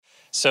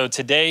So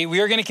today we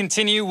are going to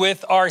continue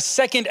with our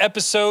second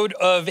episode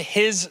of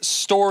His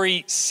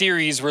Story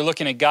series. We're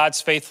looking at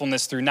God's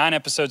faithfulness through 9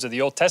 episodes of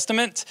the Old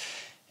Testament.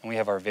 And we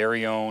have our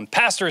very own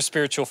pastor of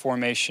spiritual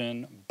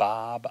formation,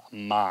 Bob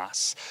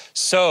Maas.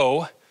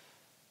 So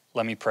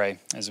let me pray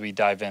as we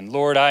dive in.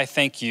 Lord, I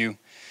thank you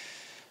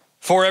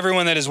for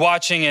everyone that is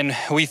watching, and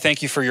we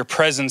thank you for your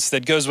presence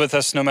that goes with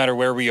us no matter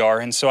where we are.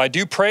 And so I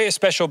do pray a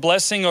special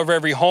blessing over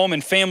every home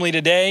and family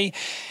today.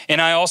 And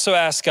I also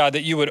ask, God,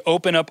 that you would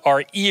open up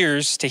our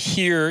ears to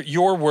hear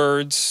your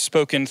words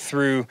spoken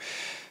through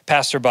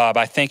Pastor Bob.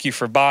 I thank you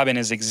for Bob and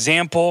his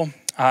example.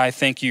 I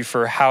thank you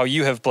for how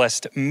you have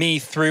blessed me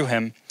through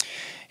him.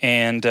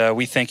 And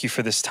we thank you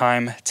for this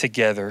time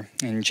together.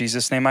 In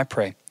Jesus' name I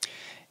pray,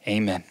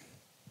 amen.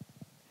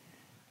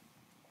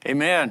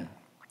 Amen.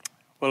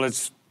 Well,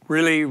 it's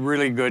really,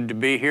 really good to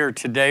be here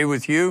today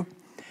with you.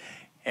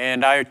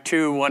 And I,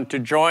 too, want to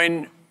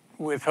join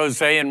with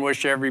Jose and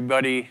wish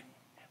everybody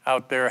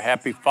out there a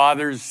happy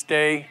Father's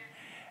Day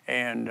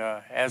and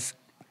ask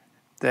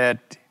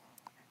that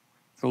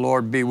the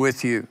Lord be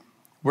with you.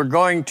 We're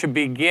going to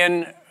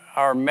begin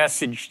our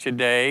message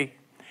today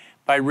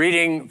by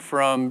reading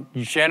from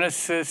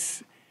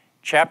Genesis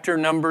chapter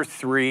number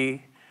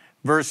 3,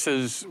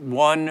 verses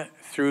 1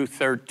 through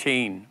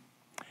 13.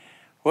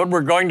 What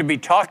we're going to be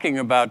talking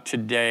about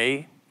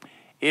today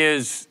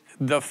is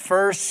the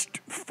first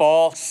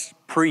false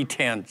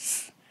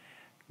pretense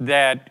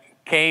that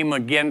came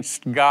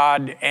against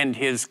God and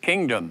his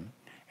kingdom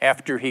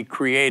after he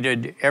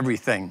created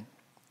everything.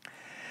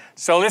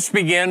 So let's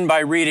begin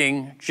by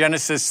reading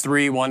Genesis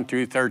 3, 1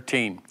 through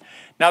 13.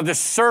 Now the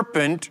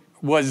serpent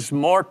was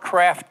more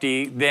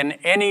crafty than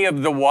any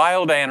of the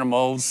wild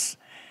animals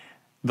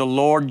the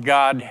Lord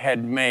God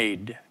had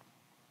made.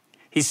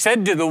 He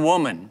said to the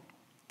woman,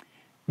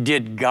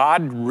 "Did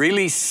God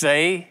really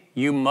say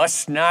you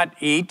must not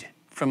eat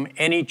from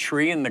any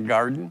tree in the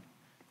garden?"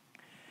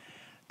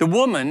 The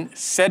woman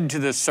said to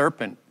the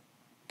serpent,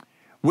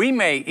 "We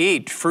may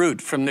eat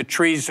fruit from the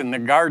trees in the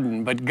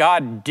garden, but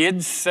God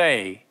did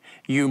say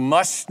you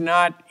must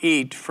not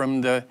eat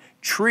from the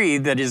tree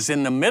that is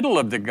in the middle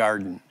of the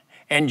garden,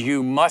 and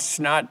you must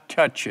not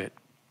touch it,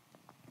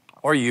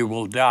 or you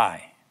will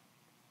die."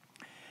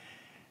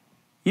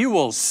 "You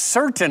will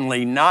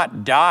certainly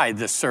not die,"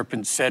 the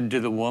serpent said to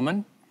the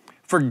woman.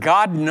 "For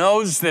God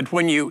knows that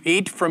when you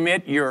eat from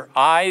it, your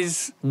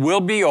eyes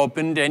will be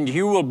opened and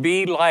you will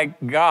be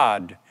like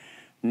God,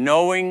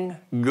 knowing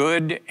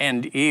good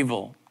and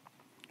evil."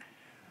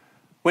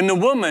 When the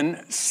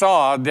woman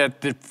saw that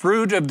the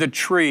fruit of the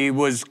tree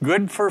was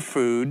good for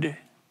food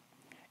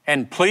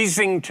and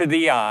pleasing to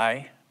the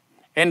eye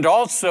and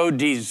also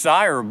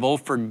desirable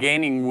for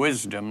gaining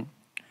wisdom,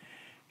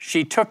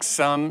 she took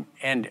some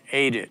and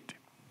ate it.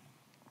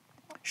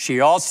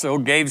 She also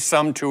gave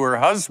some to her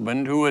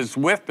husband who was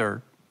with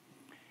her,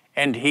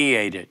 and he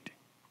ate it.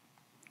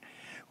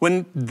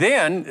 When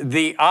then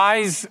the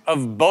eyes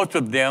of both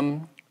of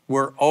them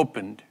were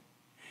opened,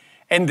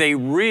 and they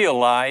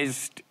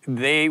realized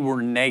they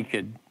were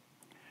naked.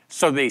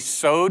 So they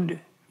sewed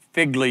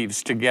fig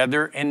leaves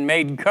together and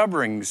made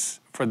coverings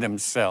for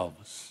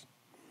themselves.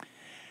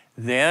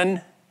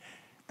 Then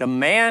the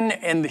man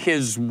and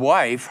his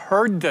wife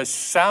heard the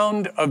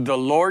sound of the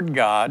Lord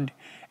God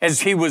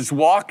as he was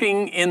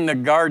walking in the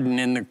garden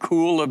in the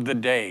cool of the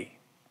day.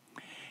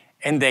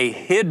 And they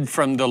hid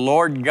from the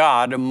Lord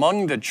God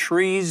among the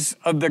trees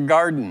of the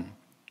garden.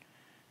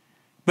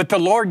 But the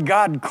Lord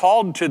God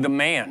called to the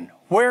man,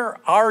 "Where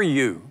are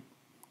you?"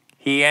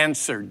 He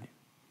answered,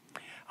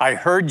 "I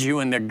heard you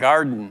in the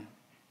garden,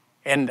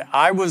 and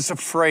I was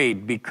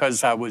afraid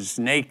because I was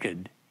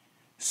naked,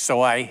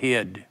 so I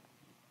hid."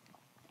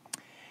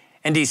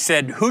 And he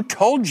said, "Who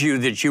told you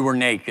that you were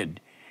naked?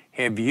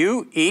 Have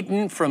you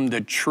eaten from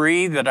the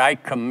tree that I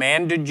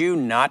commanded you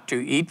not to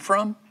eat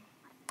from?"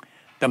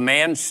 The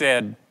man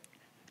said,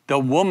 "The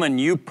woman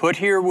you put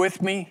here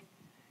with me,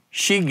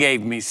 she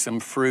gave me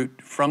some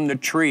fruit from the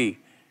tree,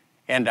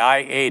 and I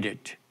ate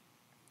it."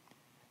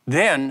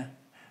 Then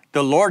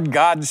the Lord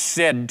God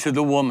said to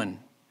the woman,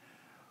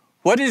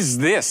 "What is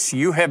this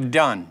you have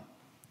done?"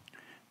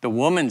 The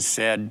woman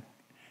said,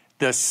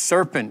 "The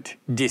serpent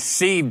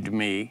deceived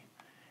me,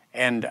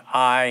 and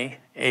I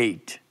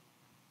ate."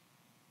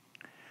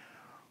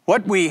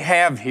 What we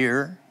have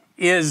here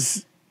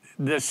is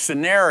the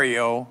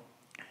scenario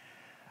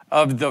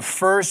of the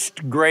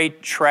first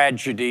great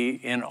tragedy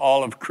in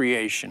all of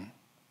creation.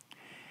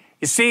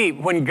 You see,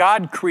 when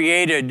God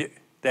created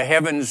the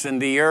heavens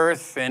and the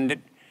earth,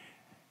 and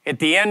at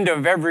the end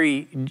of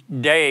every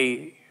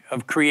day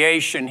of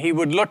creation, he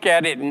would look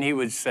at it and he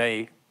would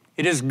say,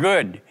 "It is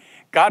good."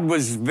 God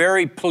was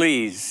very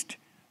pleased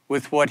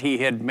with what he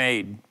had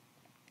made.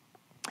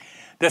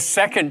 The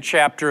second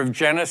chapter of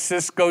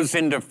Genesis goes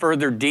into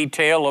further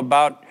detail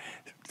about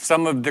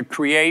some of the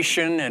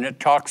creation, and it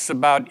talks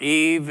about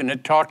Eve, and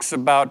it talks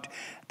about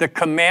the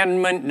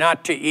commandment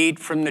not to eat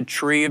from the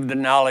tree of the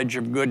knowledge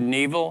of good and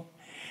evil.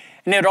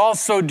 And it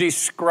also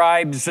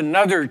describes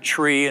another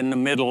tree in the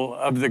middle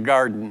of the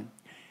garden.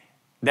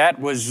 That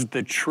was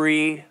the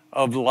tree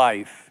of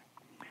life.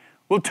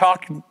 We'll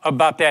talk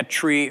about that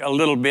tree a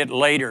little bit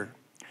later.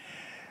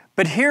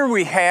 But here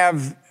we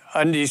have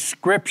a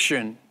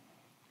description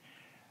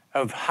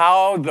of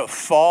how the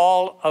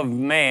fall of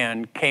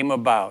man came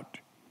about.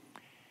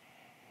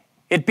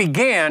 It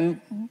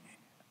began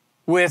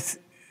with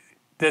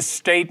the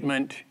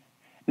statement,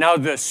 "Now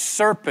the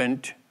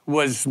serpent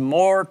was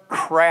more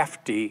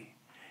crafty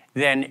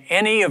than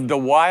any of the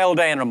wild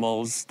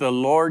animals the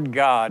Lord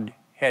God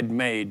had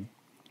made."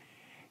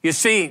 You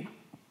see,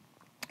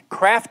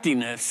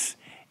 craftiness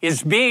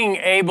is being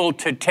able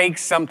to take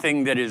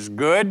something that is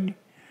good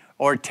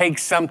or take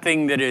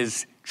something that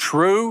is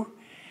true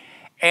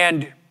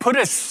and put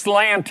a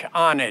slant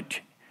on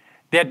it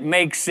that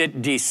makes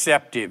it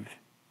deceptive.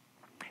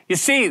 You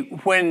see,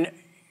 when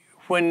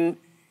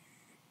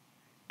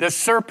the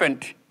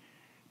serpent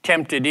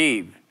tempted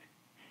Eve,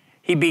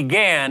 he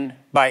began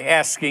by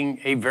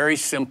asking a very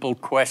simple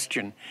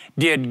question.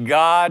 Did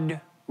God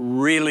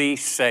really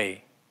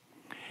say?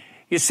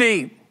 You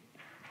see,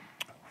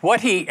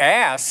 what he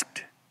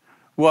asked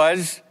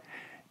was,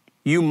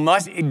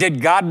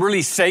 did God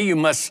really say you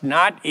must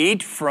not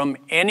eat from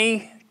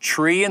any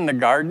tree in the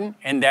garden?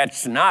 And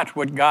that's not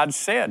what God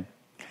said.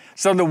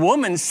 So the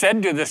woman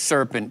said to the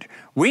serpent,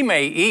 "We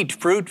may eat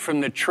fruit from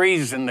the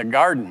trees in the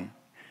garden,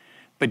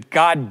 but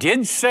God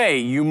did say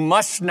you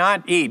must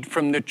not eat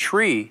from the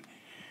tree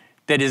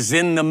that is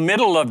in the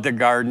middle of the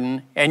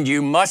garden, and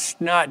you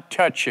must not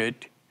touch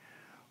it,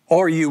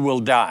 or you will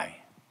die."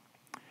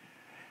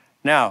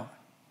 Now,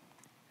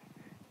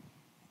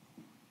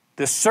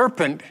 the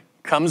serpent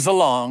comes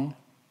along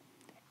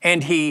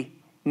and he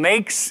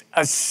makes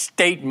a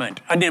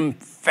statement, an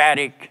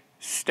emphatic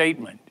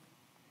statement.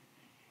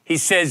 He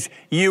says,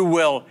 "You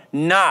will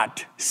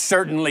not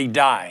certainly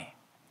die."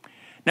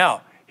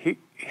 Now,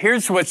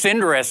 here's what's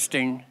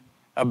interesting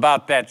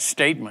about that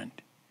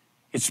statement.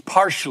 It's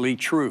partially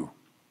true.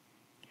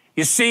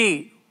 You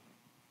see,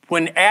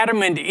 when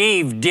Adam and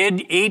Eve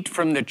did eat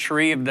from the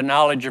tree of the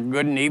knowledge of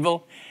good and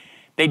evil,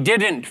 they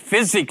didn't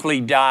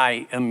physically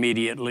die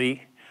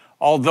immediately,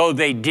 although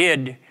they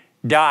did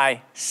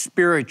die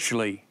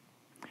spiritually.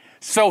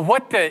 So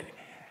what the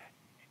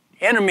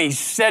enemy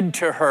said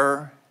to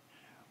her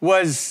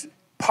was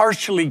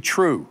partially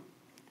true,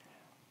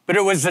 but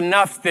it was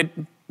enough that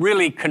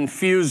really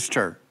confused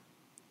her.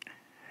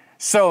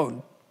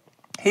 So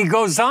he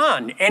goes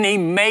on and he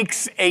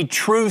makes a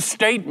true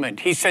statement.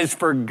 He says,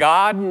 "For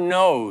God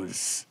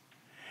knows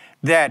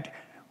that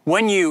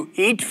when you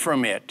eat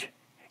from it,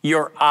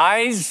 your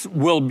eyes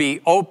will be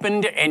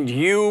opened and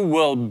you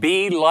will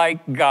be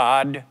like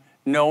God,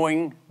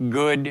 knowing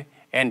good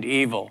and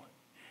evil."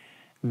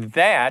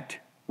 That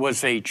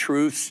was a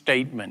true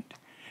statement,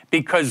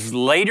 because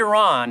later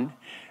on,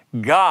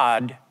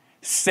 God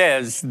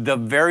says the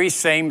very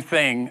same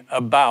thing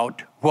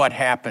about what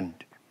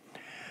happened.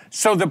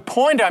 So the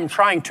point I'm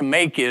trying to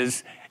make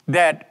is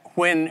that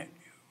when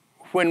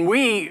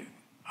we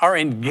are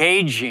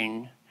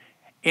engaging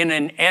in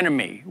an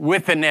enemy,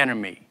 with an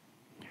enemy,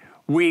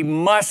 we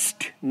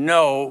must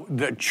know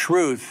the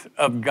truth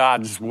of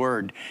God's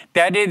word.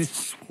 That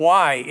is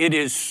why it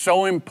is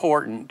so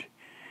important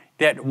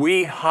that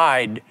we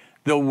hide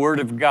the word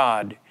of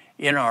God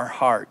in our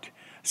heart,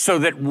 so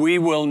that we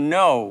will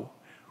know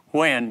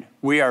when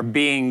we are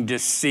being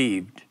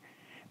deceived.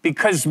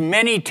 Because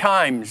many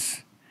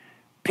times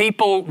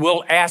people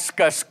will ask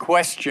us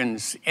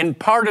questions, and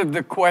part of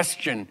the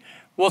question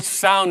will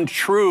sound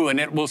true and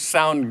it will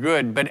sound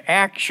good, but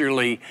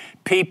actually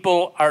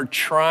people are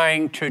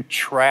trying to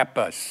trap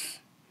us.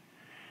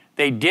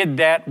 They did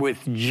that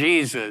with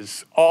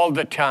Jesus all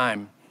the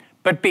time.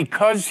 But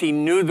because he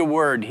knew the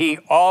word, he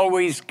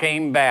always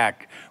came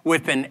back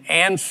with an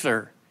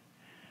answer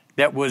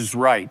that was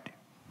right.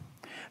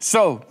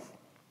 So,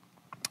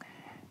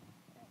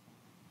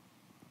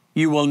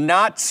 "You will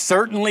not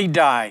certainly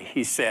die,"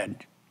 he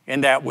said.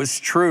 And that was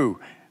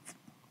true.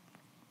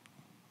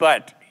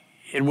 But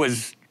it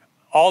was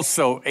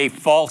also a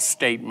false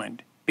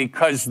statement,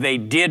 because they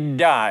did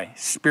die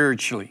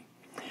spiritually.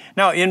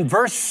 Now, in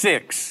verse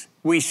 6,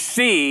 we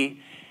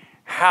see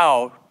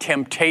how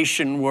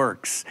temptation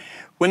works.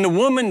 When the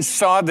woman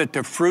saw that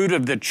the fruit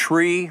of the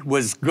tree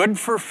was good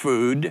for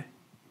food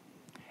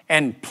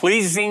and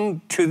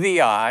pleasing to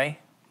the eye,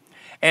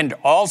 and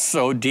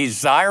also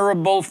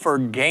desirable for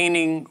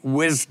gaining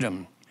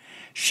wisdom,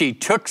 she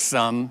took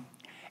some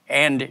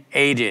and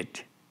ate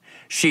it.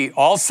 She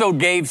also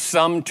gave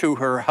some to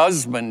her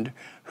husband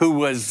who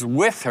was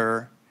with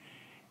her,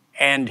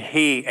 and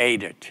he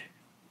ate it.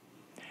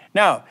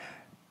 Now,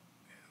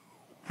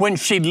 when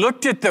she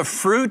looked at the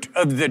fruit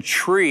of the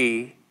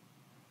tree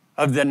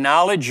of the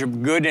knowledge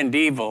of good and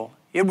evil,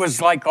 it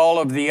was like all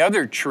of the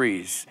other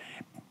trees.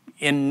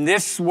 In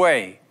this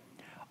way,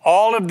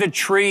 all of the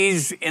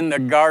trees in the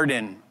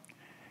garden,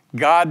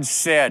 God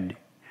said,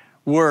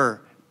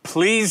 were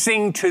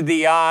pleasing to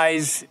the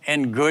eyes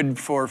and good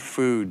for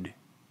food.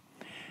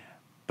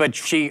 But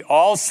she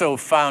also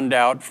found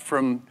out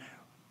from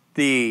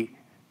the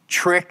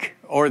trick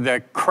or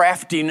the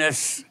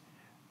craftiness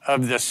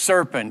of the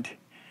serpent,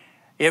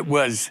 it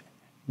was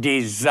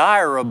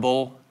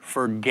desirable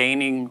for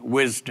gaining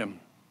wisdom.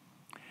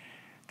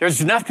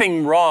 There's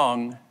nothing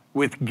wrong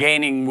with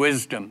gaining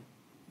wisdom,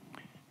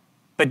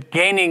 but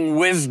gaining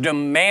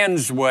wisdom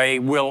man's way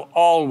will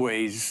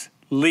always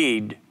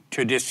lead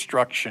to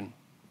destruction.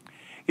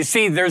 You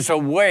see, there's a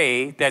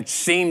way that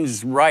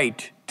seems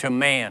right to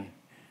man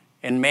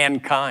and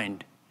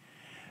mankind,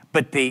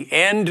 but the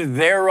end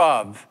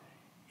thereof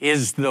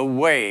is the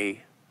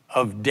way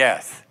of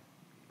death.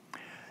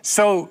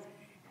 So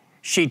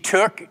she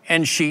took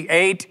and she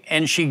ate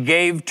and she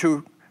gave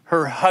to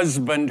her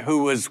husband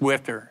who was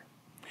with her.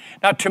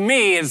 Now, to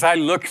me, as I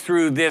look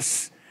through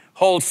this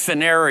whole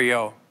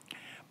scenario,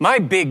 my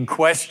big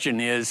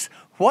question is,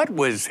 what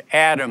was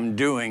Adam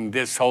doing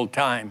this whole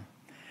time?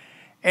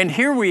 And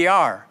here we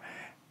are.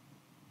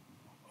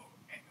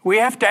 We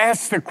have to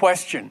ask the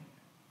question,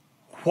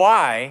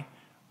 why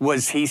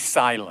was he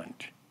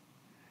silent?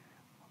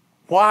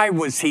 Why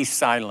was he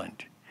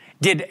silent?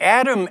 Did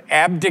Adam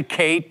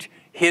abdicate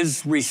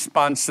his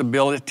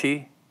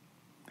responsibility?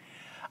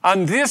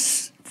 On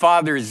this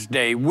Father's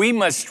Day, we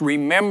must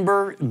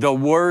remember the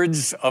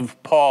words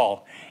of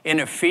Paul in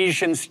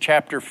Ephesians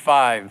chapter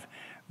 5,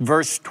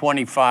 verse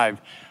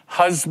 25.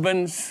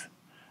 Husbands,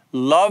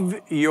 love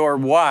your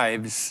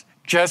wives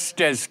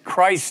just as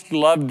Christ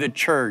loved the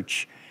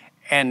church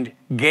and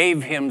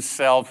gave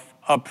himself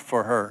up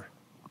for her.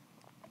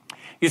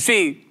 You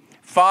see,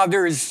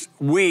 fathers,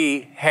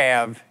 we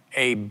have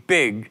a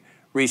big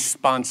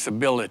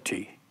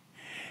responsibility.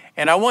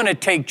 And I want to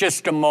take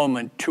just a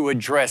moment to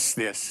address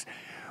this.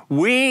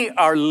 We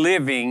are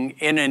living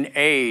in an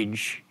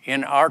age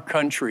in our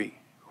country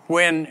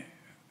when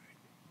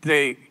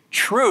the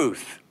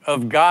truth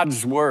of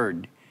God's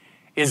word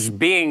is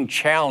being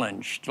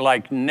challenged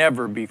like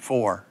never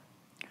before.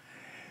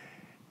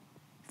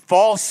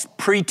 False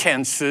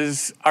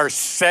pretenses are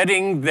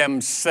setting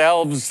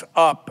themselves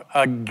up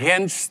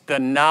against the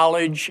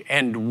knowledge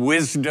and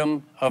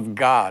wisdom of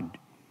God.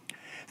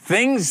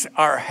 Things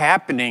are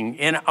happening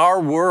in our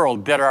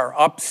world that are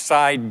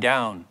upside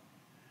down.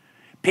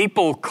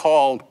 People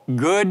call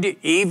good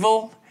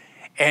evil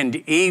and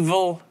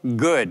evil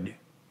good.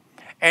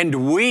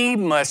 And we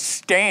must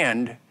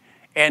stand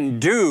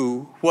and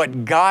do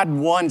what God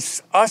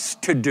wants us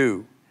to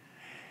do.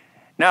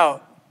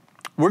 Now,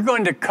 we're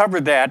going to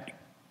cover that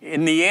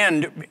in the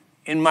end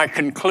in my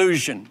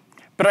conclusion.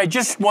 But I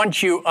just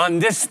want you on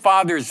this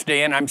Father's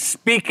Day, and I'm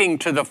speaking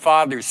to the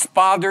fathers.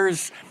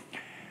 Fathers,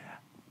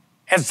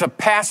 as a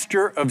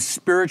pastor of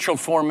spiritual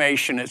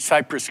formation at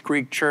Cypress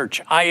Creek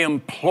Church, I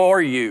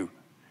implore you,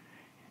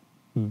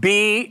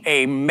 be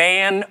a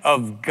man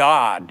of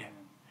God.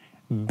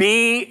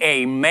 Be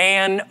a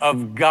man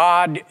of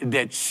God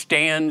that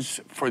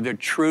stands for the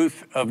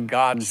truth of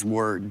God's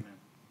word.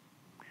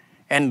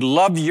 And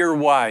love your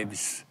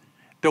wives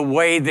the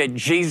way that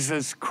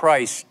Jesus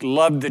Christ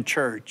loved the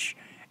church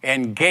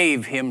and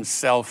gave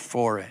himself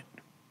for it.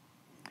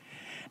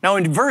 Now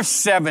in verse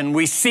 7,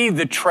 we see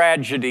the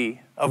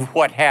tragedy of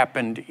what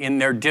happened in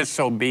their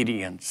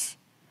disobedience.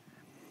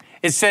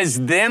 It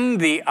says, then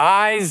the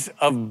eyes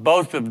of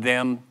both of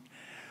them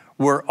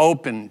were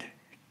opened,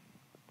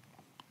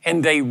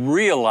 and they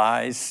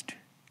realized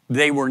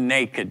they were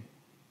naked.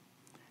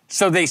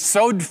 So they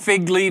sewed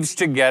fig leaves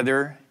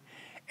together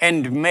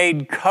and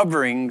made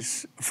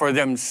coverings for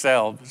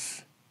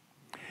themselves.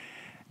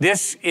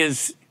 This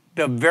is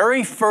the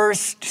very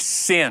first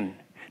sin.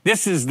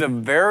 This is the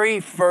very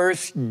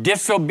first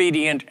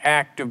disobedient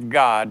act of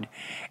God.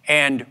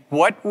 And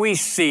what we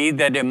see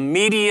that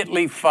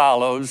immediately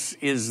follows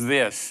is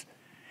this.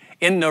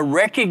 In the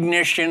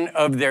recognition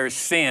of their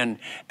sin,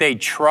 they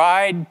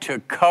tried to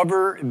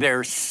cover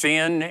their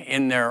sin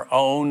in their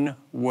own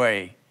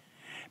way.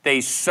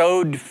 They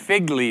sewed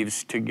fig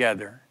leaves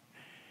together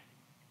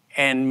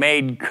and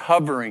made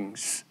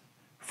coverings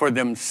for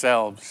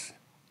themselves.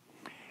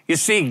 You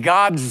see,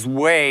 God's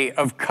way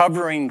of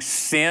covering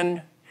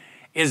sin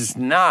is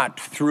not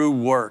through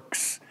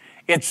works.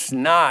 It's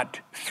not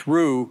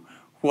through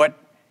what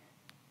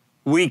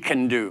we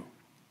can do,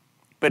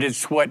 but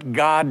it's what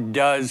God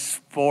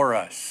does for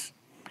us.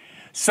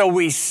 So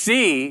we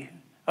see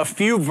a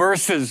few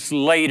verses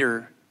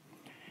later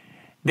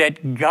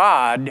that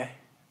God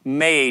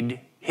made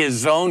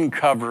his own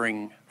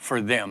covering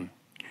for them.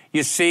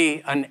 You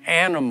see, an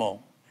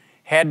animal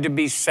had to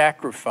be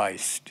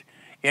sacrificed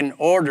in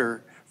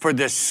order for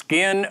the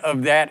skin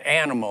of that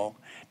animal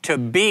to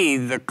be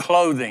the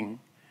clothing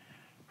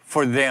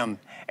for them.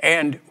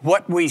 And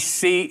what we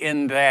see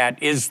in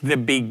that is the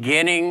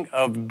beginning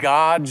of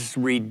God's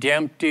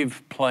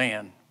redemptive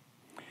plan.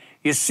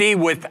 You see,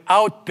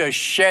 without the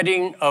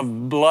shedding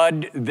of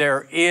blood,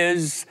 there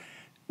is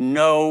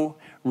no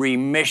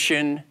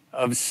remission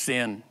of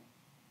sin.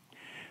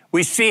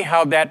 We see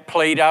how that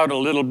played out a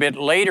little bit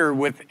later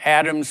with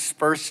Adam's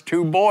first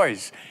two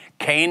boys,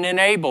 Cain and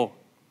Abel.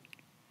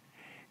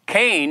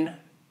 Cain,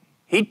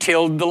 he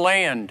tilled the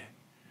land,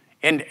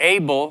 and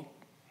Abel,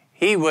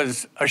 he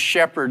was a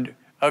shepherd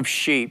of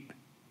sheep,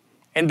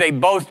 and they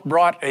both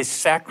brought a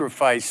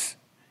sacrifice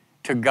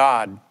to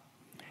God.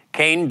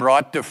 Cain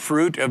brought the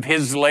fruit of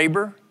his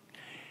labor,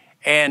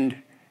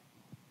 and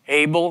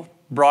Abel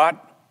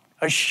brought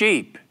a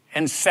sheep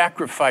and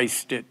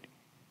sacrificed it.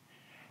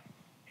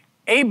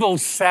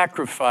 Abel's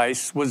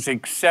sacrifice was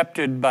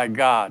accepted by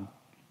God,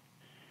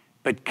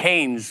 but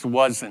Cain's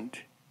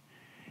wasn't.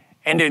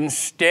 And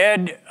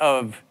instead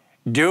of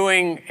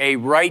doing a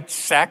right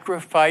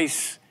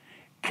sacrifice,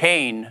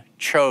 Cain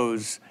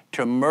chose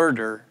to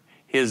murder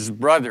his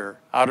brother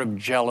out of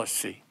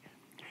jealousy.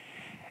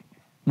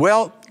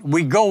 Well,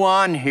 we go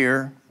on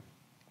here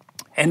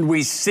and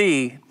we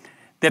see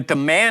that the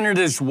man and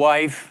his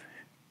wife,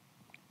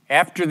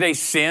 after they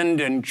sinned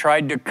and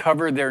tried to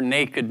cover their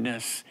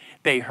nakedness,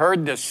 they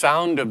heard the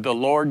sound of the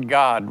Lord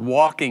God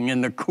walking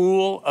in the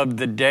cool of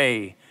the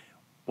day,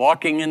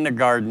 walking in the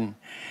garden,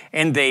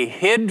 and they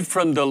hid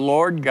from the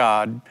Lord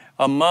God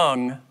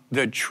among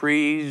the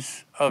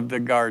trees of the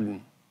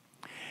garden.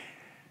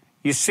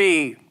 You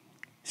see,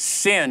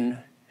 sin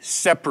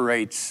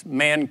separates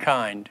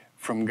mankind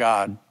from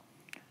God.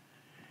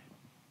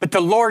 But the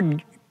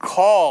Lord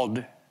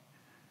called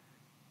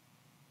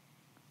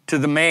to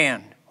the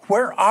man,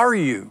 "Where are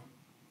you?"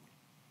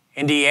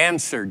 And he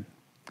answered,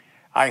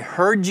 "I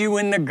heard you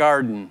in the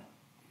garden,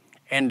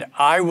 and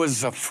I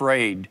was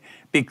afraid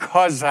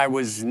because I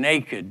was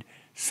naked,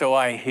 so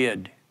I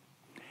hid."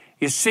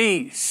 You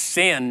see,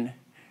 sin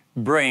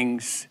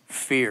brings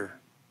fear.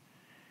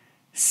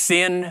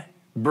 Sin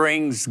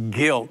brings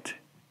guilt.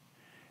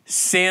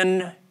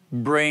 Sin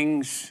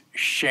brings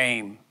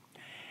shame.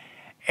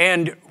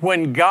 And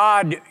when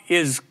God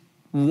is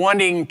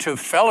wanting to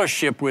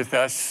fellowship with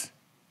us,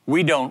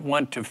 we don't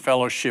want to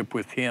fellowship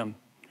with him.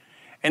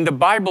 And the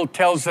Bible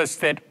tells us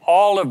that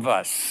all of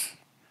us,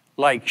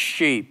 like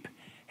sheep,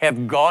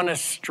 have gone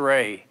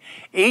astray.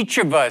 Each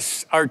of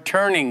us are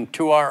turning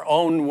to our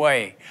own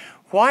way.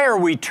 Why are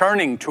we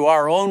turning to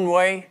our own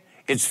way?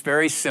 It's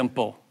very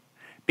simple.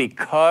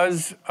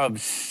 Because of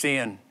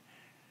sin.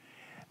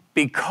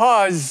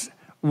 Because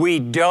we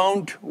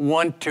don't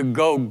want to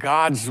go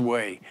God's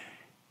way.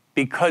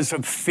 Because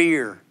of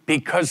fear,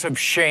 because of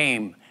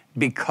shame,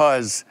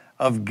 because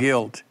of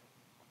guilt.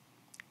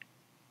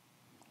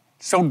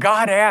 So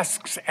God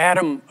asks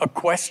Adam a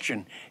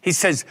question. He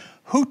says,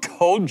 "Who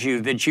told you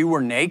that you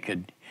were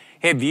naked?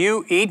 Have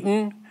you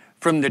eaten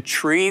from the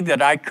tree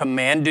that I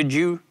commanded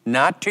you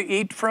not to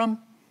eat from?"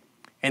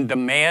 And the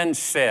man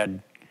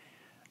said,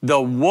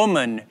 "The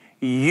woman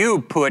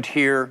you put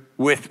here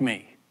with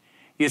me."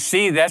 You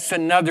see, that's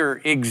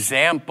another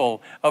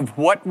example of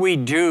what we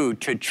do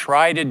to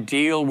try to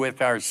deal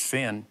with our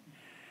sin.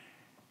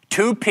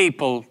 Two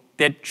people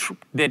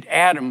that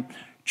Adam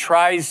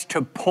tries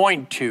to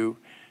point to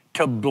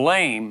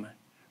blame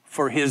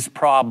for his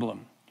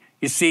problem.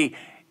 You see,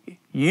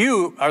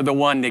 you are the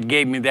one that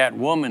gave me that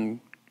woman,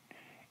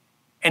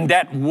 and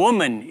that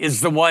woman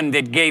is the one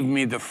that gave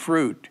me the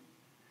fruit,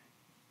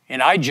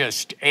 and I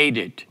just ate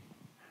it.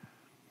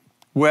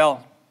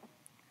 Well,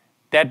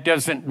 that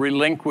doesn't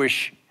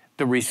relinquish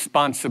the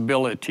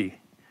responsibility.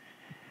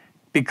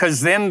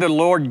 Because then the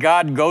Lord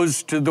God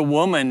goes to the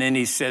woman and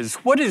he says,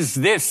 "What is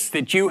this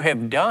that you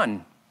have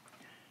done?"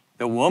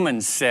 The woman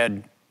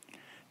said,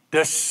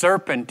 "The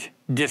serpent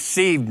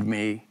deceived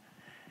me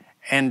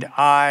and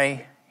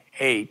I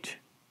ate."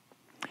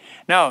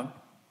 Now,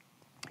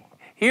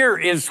 here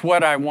is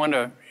what I want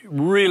to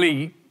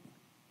really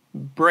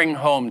bring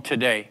home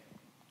today.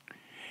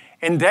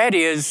 And that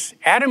is,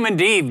 Adam and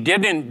Eve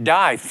didn't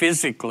die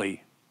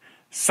physically.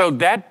 So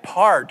that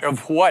part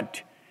of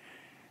what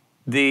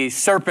the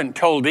serpent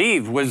told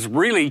Eve was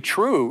really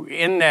true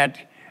in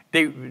that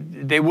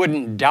they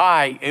wouldn't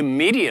die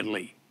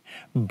immediately,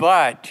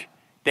 but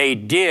they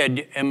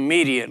did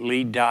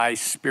immediately die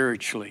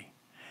spiritually.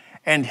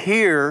 And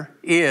here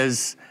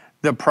is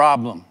the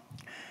problem.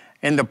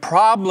 And the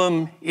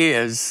problem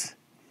is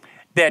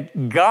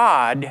that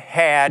God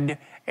had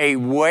a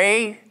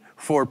way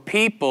for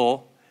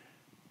people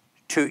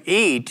to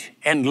eat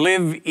and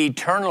live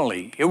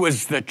eternally. It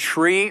was the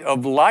tree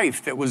of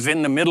life that was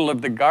in the middle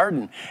of the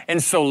garden.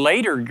 And so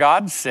later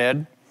God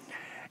said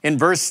in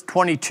verse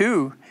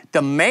 22,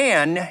 "The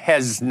man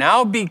has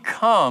now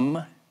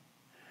become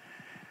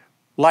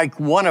like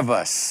one of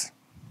us,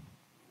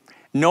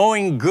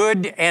 knowing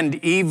good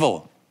and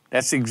evil."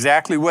 That's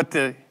exactly what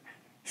the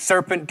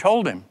serpent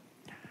told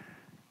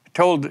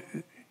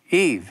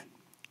Eve.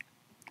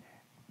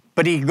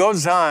 But he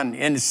goes on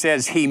and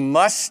says, "He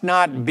must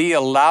not be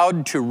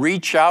allowed to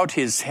reach out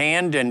his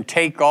hand and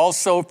take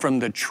also from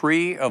the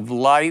tree of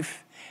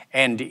life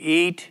and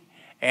eat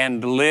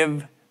and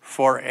live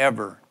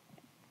forever."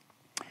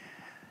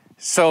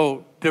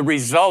 So the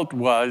result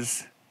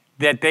was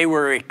that they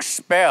were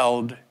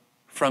expelled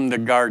from the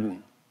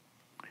garden.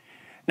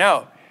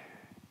 Now,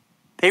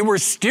 they were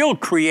still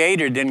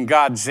created in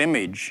God's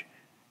image.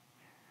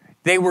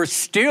 They were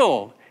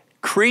still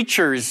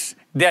creatures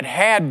that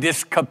had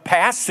this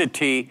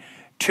capacity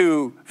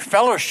to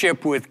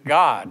fellowship with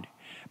God.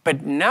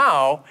 But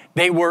now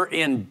they were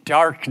in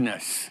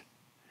darkness.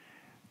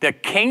 The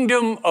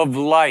kingdom of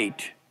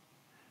light,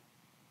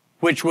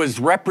 which was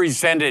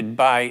represented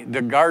by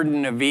the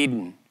Garden of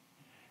Eden,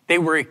 they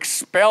were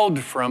expelled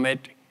from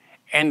it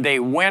and they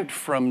went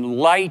from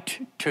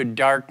light to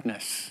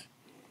darkness.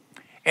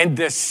 And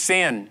the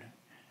sin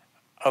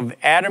of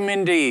Adam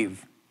and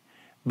Eve,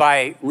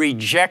 by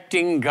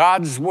rejecting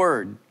God's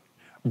word,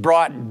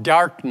 brought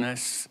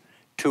darkness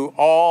to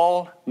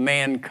all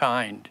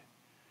mankind.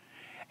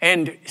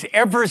 And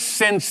ever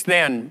since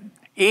then,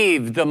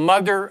 Eve, the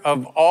mother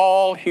of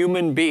all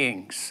human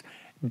beings,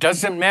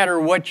 doesn't matter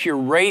what your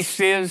race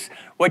is,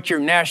 what your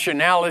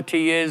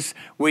nationality is,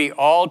 we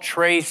all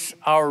trace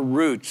our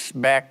roots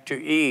back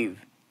to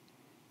Eve.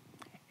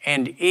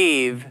 And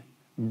Eve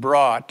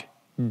brought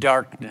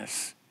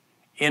darkness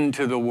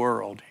into the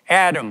world.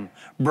 Adam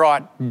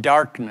brought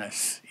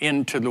darkness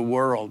into the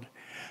world.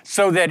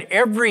 So that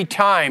every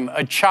time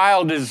a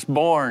child is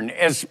born,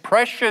 as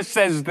precious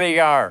as they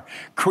are,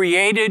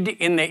 created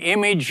in the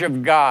image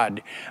of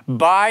God,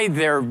 by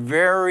their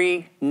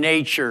very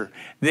nature,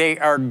 they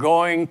are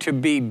going to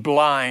be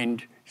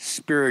blind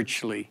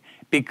spiritually,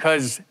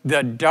 because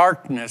the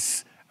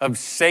darkness of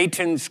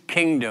Satan's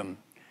kingdom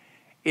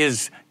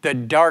is the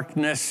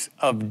darkness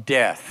of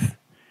death.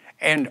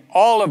 And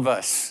all of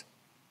us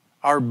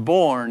are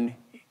born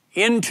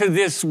into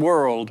this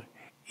world,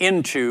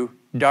 into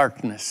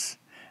darkness.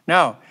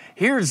 Now,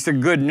 here's the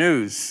good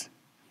news.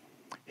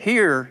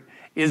 Here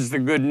is the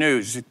good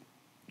news,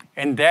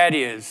 and that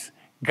is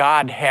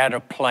God had a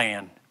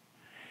plan.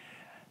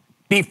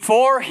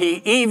 Before he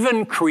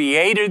even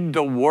created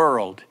the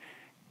world,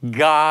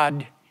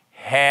 God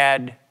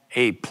had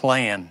a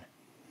plan.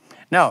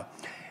 Now,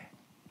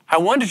 I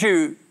wanted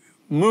to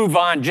move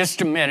on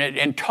just a minute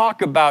and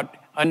talk about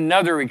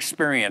another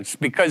experience,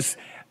 because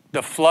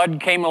the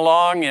flood came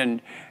along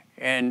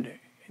and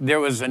there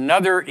was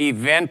another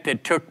event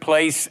that took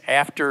place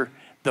after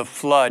the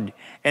flood,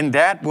 and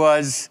that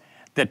was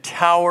the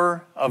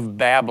Tower of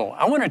Babel.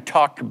 I want to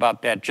talk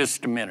about that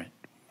just a minute.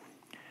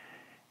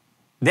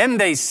 Then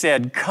they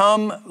said,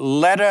 "Come,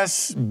 let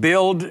us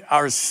build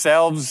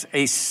ourselves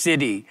a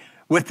city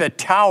with a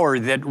tower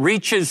that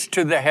reaches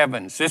to the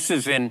heavens." This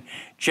is in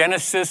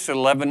Genesis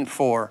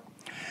 11:4.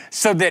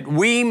 "So that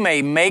we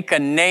may make a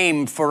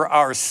name for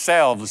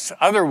ourselves.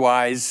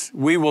 Otherwise,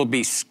 we will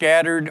be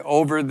scattered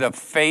over the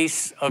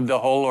face of the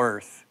whole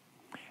earth."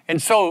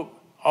 And so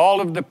all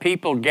of the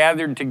people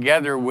gathered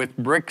together with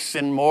bricks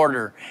and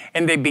mortar,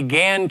 and they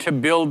began to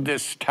build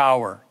this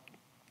tower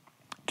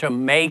to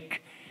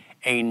make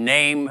a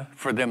name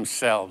for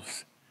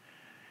themselves.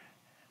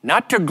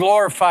 Not to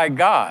glorify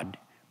God,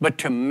 but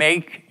to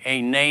make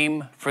a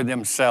name for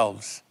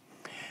themselves.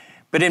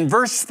 But in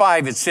verse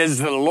 5, it says,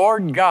 "The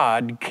Lord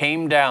God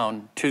came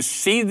down to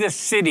see the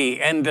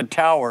city and the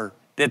tower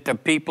that the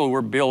people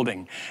were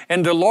building.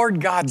 And the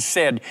Lord God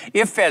said,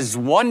 if as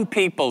one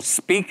people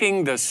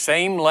speaking the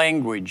same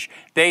language,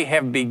 they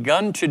have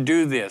begun to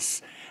do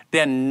this,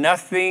 then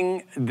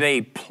nothing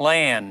they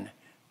plan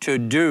to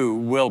do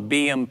will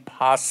be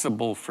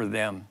impossible for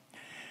them.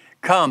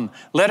 Come,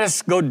 let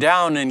us go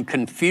down and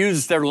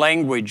confuse their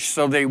language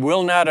so they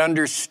will not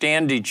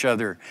understand each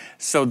other."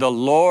 So the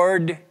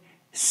Lord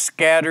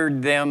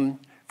scattered them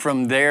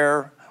from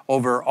there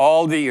over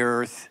all the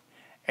earth,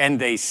 and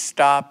they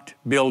stopped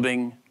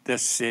building the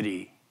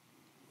city.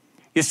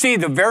 You see,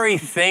 the very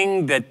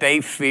thing that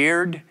they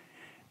feared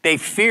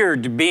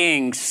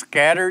being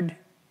scattered.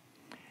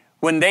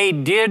 When they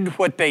did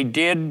what they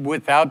did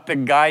without the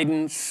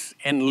guidance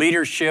and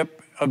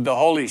leadership of the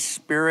Holy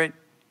Spirit,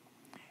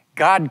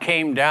 God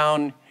came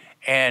down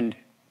and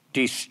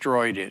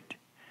destroyed it,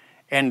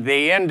 and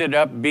they ended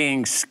up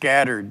being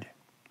scattered.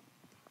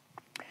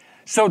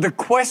 So the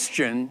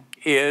question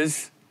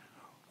is,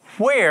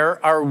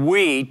 where are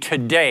we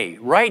today,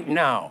 right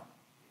now?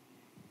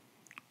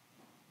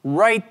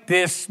 Right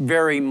this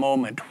very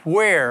moment,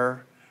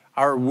 where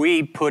are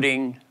we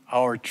putting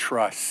our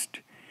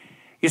trust?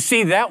 You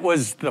see, that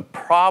was the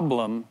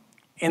problem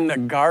in the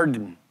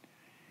garden.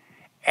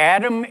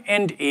 Adam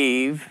and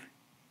Eve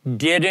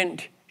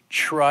didn't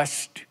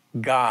trust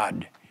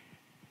God.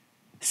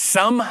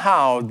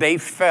 Somehow they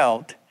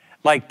felt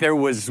like there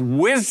was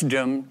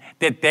wisdom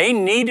that they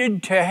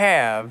needed to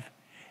have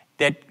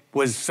that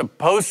was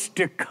supposed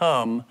to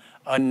come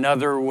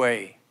another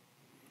way.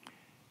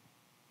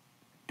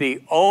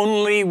 The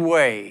only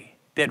way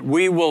that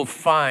we will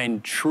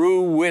find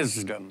true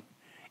wisdom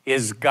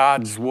is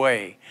God's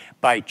way,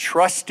 by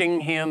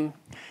trusting Him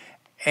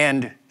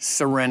and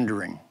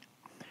surrendering.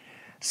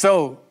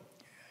 So,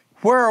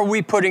 where are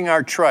we putting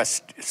our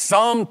trust?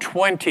 Psalm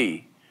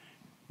 20,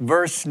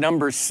 verse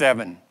number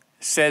 7.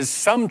 Says,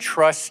 "Some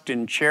trust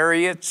in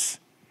chariots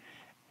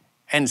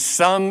and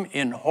some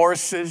in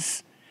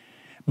horses,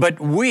 but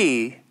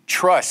we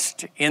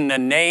trust in the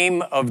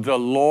name of the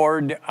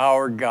Lord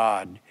our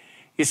God."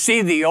 You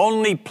see, the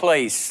only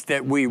place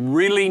that we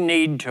really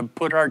need to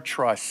put our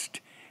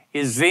trust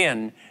is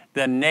in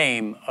the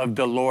name of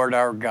the Lord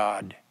our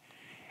God.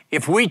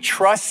 If we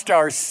trust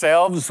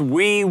ourselves,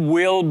 we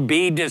will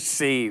be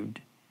deceived.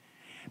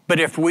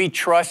 But if we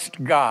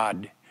trust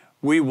God,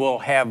 we will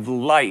have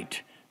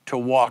light to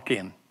walk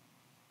in.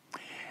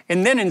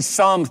 And then in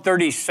Psalm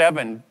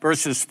 37,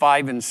 verses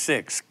 5 and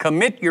 6,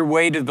 commit your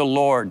way to the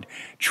Lord,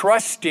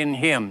 trust in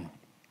him,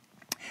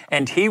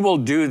 and he will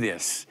do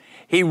this.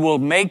 He will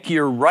make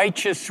your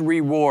righteous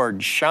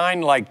reward shine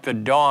like the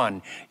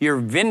dawn, your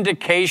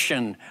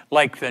vindication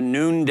like the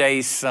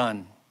noonday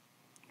sun.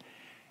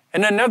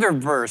 And another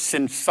verse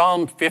in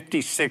Psalm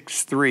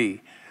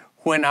 56:3,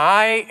 when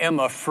I am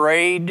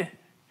afraid,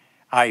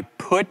 I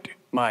put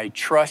my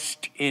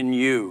trust in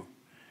you.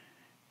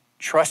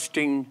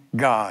 Trusting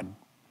God.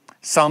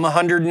 Psalm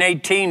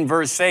 118,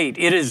 verse 8,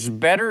 it is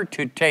better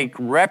to take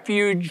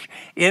refuge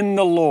in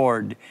the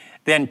Lord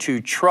than to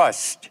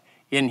trust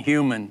in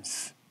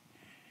humans.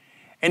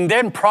 And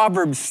then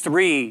Proverbs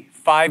 3,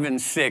 5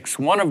 and 6,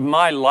 one of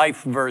my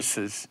life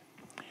verses.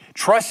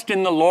 Trust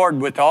in the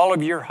Lord with all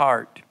of your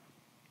heart,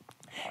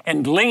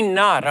 and lean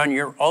not on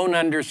your own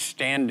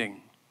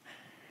understanding,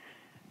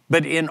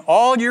 but in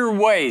all your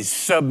ways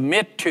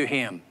submit to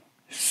him,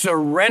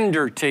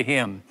 surrender to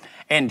him,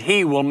 and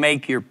he will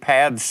make your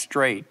paths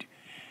straight.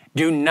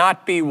 Do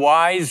not be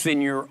wise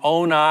in your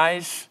own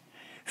eyes.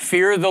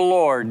 Fear the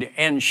Lord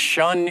and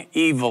shun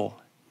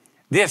evil.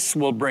 This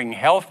will bring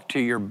health to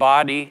your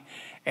body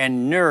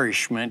and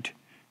nourishment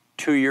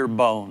to your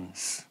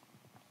bones.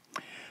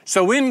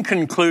 So in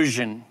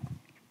conclusion,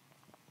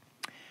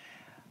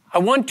 I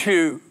want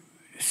to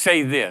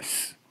say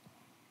this.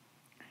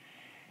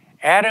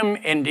 Adam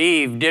and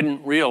Eve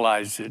didn't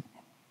realize it,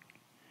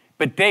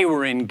 but they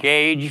were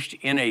engaged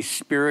in a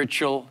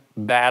spiritual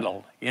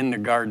battle in the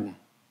garden.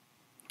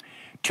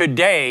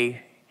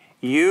 Today,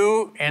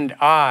 you and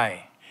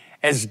I,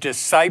 as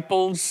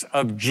disciples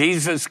of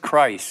Jesus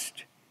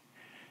Christ,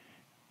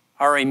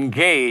 are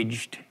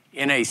engaged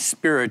in a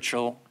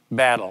spiritual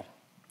battle.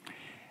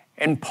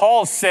 And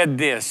Paul said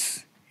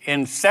this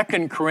in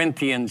 2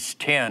 Corinthians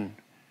 10,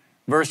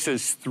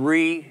 verses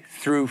 3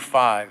 through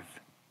 5.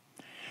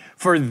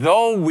 For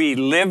though we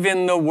live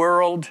in the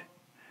world,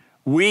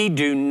 we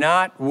do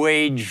not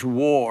wage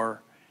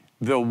war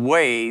the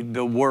way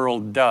the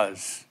world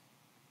does.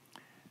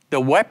 The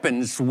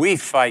weapons we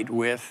fight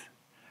with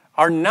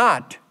are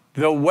not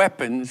the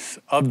weapons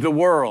of the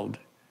world.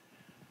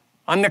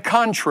 On the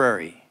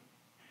contrary,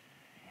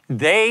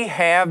 they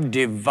have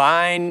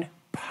divine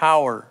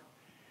power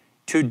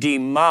to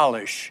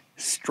demolish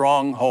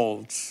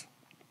strongholds.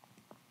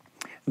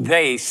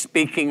 They,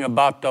 speaking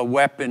about the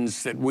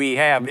weapons that we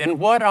have. And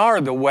what are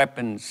the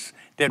weapons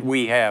that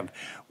we have?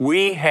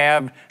 We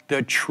have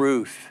the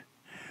truth.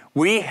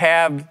 We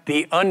have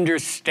the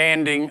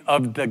understanding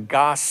of the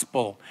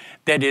gospel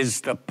that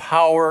is the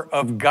power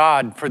of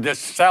God for the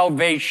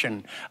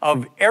salvation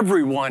of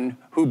everyone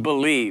who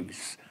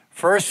believes.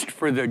 First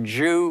for the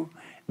Jew,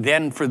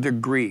 then for the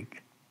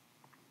Greek.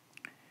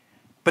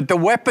 But the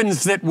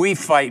weapons that we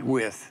fight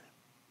with,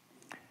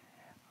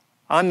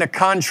 on the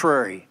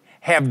contrary,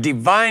 have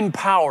divine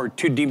power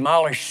to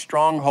demolish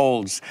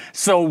strongholds.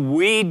 So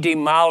we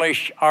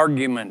demolish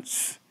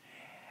arguments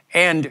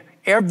and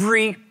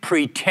every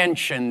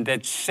pretension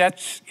that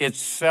sets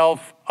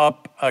itself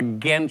up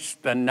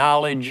against the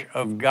knowledge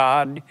of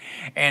God,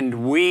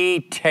 and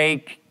we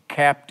take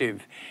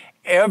captive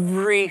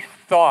every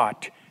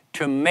thought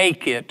to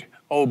make it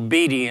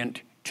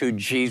obedient to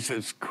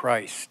Jesus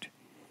Christ.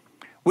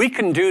 We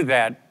can do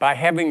that by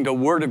having the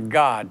Word of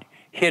God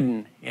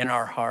hidden in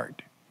our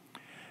heart.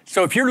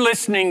 So if you're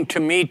listening to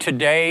me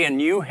today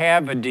and you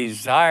have a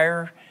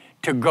desire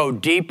to go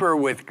deeper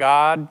with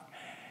God,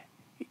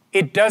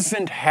 it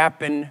doesn't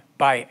happen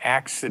by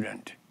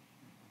accident.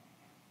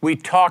 We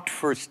talked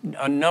for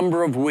a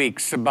number of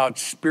weeks about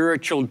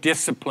spiritual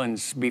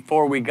disciplines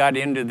before we got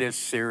into this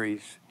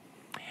series.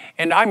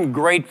 And I'm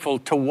grateful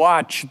to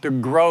watch the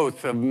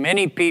growth of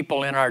many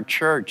people in our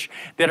church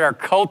that are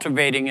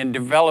cultivating and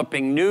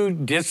developing new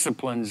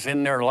disciplines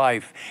in their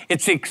life.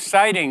 It's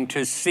exciting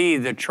to see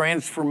the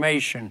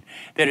transformation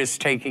that is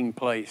taking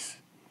place.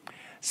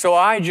 So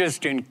I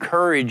just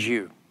encourage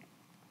you.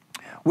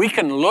 We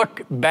can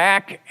look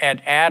back at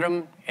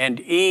Adam and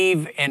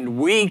Eve and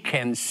we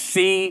can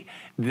see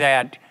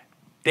that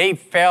they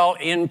fell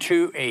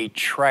into a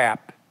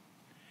trap.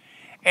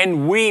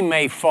 And we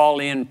may fall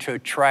into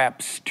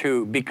traps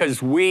too,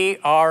 because we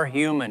are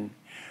human.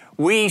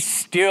 We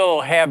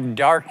still have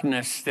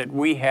darkness that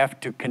we have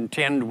to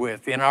contend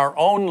with in our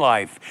own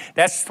life.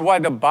 That's why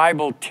the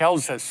Bible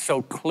tells us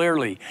so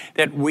clearly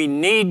that we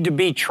need to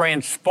be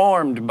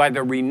transformed by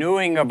the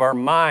renewing of our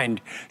mind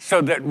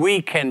so that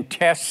we can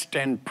test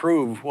and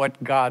prove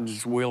what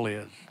God's will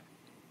is.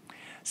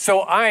 So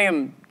I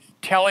am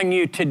telling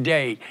you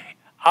today,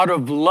 out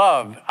of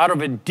love, out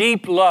of a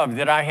deep love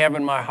that I have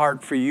in my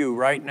heart for you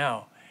right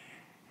now,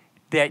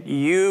 that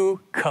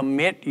you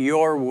commit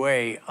your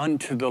way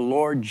unto the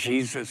Lord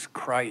Jesus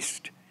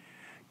Christ.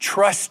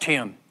 Trust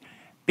him,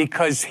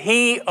 because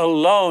he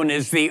alone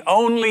is the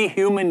only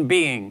human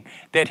being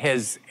that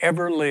has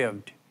ever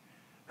lived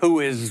who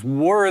is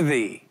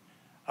worthy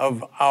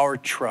of our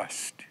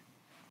trust.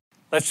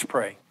 Let's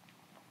pray.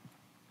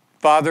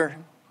 Father,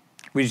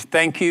 We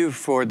thank you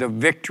for the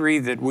victory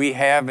that we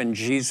have in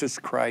Jesus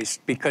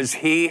Christ, because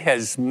he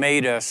has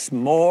made us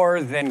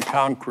more than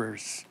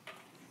conquerors.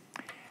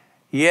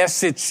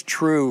 Yes, it's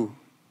true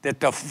that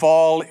the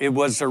fall, it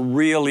was a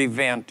real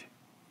event.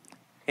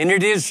 And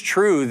it is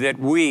true that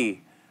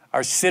we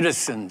are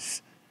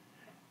citizens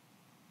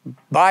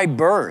by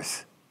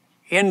birth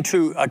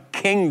into a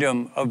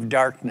kingdom of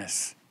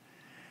darkness.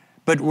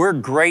 But we're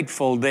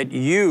grateful that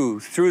you,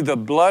 through the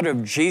blood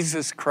of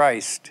Jesus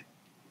Christ,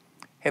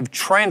 have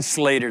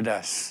translated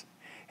us,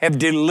 have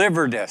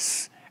delivered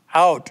us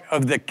out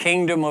of the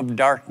kingdom of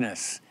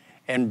darkness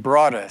and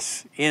brought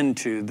us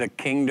into the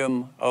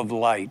kingdom of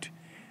light.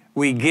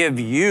 We give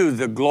you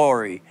the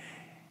glory.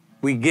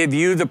 We give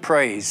you the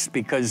praise,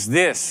 because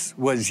this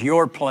was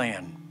your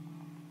plan.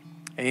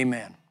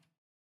 Amen.